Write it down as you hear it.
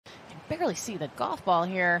barely see the golf ball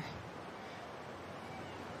here.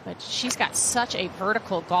 But she's got such a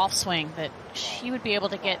vertical golf swing that she would be able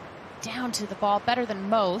to get down to the ball better than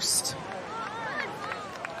most.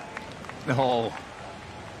 Oh,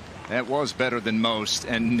 that was better than most.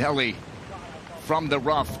 And Nelly from the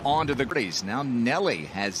rough onto the greens. Now Nelly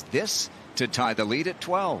has this to tie the lead at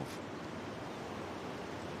 12.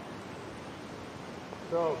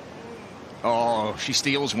 Oh, she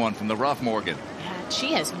steals one from the rough, Morgan. Yeah,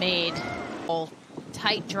 she has made a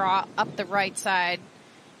tight draw up the right side.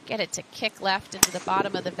 Get it to kick left into the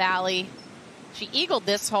bottom of the valley. She eagled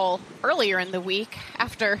this hole earlier in the week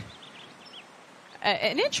after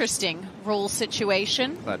an interesting rule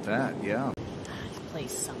situation. About that, yeah.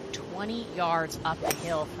 Placed some 20 yards up the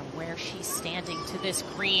hill from where she's standing to this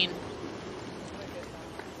green.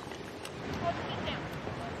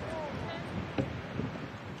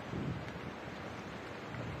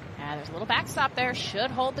 There's a little backstop there. Should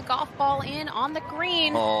hold the golf ball in on the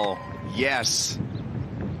green. Oh, yes.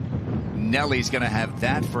 Nelly's going to have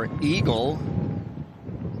that for eagle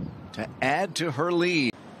to add to her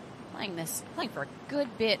lead. Playing for a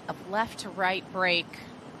good bit of left to right break.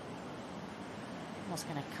 Almost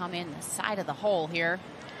going to come in the side of the hole here.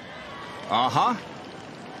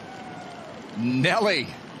 Nelly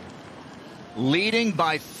leading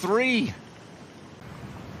by 3.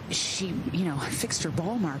 She, fixed her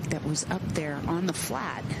ball mark that was up there on the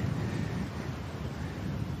flat.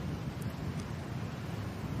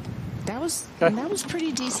 That was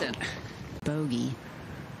pretty decent. Bogey,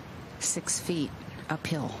 6 feet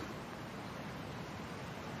uphill.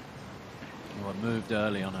 Well, moved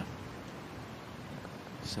early on her.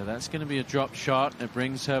 So that's going to be a drop shot. It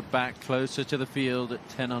brings her back closer to the field at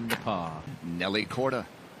 10 under par. Nelly Korda.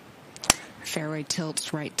 Fairway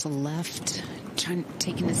tilts right to left,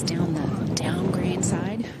 taking us down the down green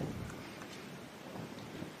side.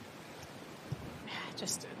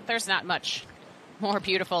 There's not much more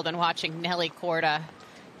beautiful than watching Nelly Korda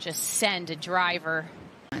just send a driver.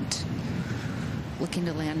 Looking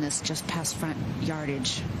to land this just past front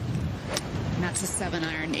yardage. And that's a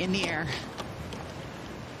 7-iron in the air.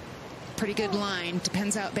 Pretty good line,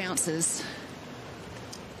 depends how it bounces.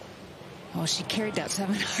 Oh, she carried that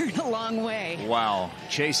 7-iron a long way. Wow,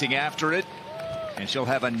 chasing after it, and she'll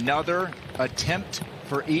have another attempt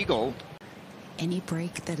for eagle. Any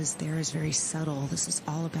break that is there is very subtle. This is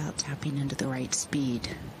all about tapping into the right speed.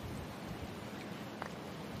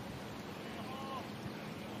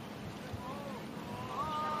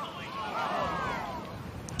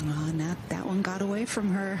 And that one got away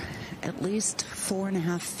from her at least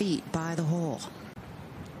 4.5 feet by the hole.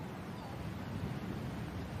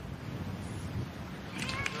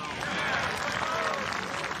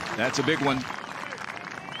 That's a big one.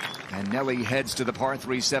 And Nelly heads to the par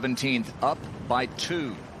 3 17th, up by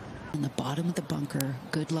 2. In the bottom of the bunker,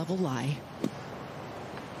 good level lie.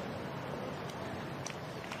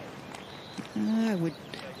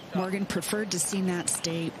 Morgan preferred to see that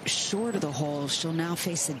stay short of the hole. She'll now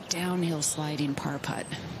face a downhill sliding par putt.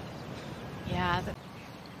 Yeah.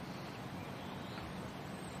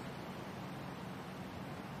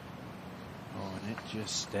 Oh, and it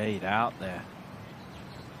just stayed out there.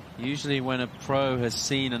 Usually when a pro has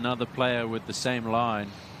seen another player with the same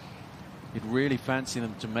line, you'd really fancy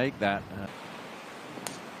them to make that.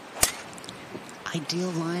 Ideal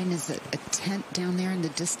line is a tent down there in the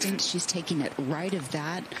distance. She's taking it right of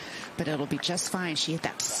that, but it'll be just fine. She hit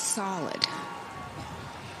that solid.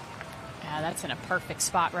 Yeah, that's in a perfect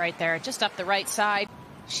spot right there, just up the right side.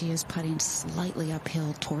 She is putting slightly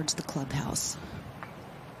uphill towards the clubhouse.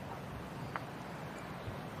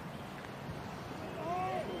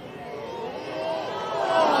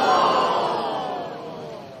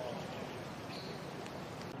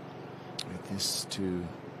 This to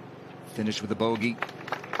finish with a bogey.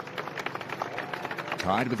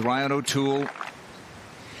 Tied with Ryan O'Toole.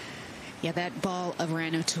 Yeah, that ball of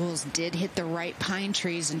Ryan O'Toole's did hit the right pine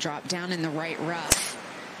trees and drop down in the right rough.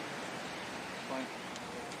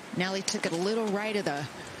 Nelly took it a little right of the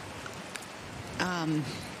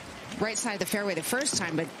right side of the fairway the first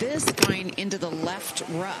time, but this going into the left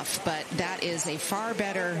rough. But that is a far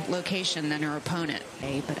better location than her opponent.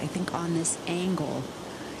 But I think on this angle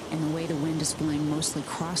and the way the wind is blowing mostly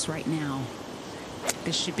cross right now,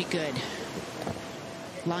 this should be good.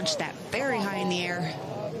 Launch that very high in the air.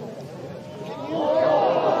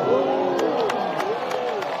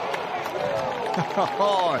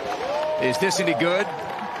 Oh, is this any good?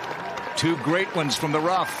 2 great ones from the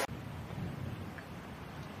rough.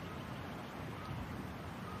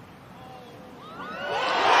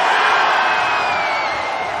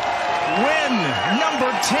 Win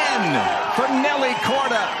number 10 for Nelly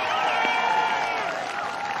Korda.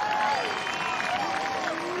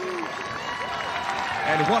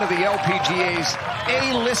 And one of the LPGA's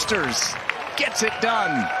A-listers gets it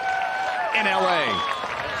done in LA.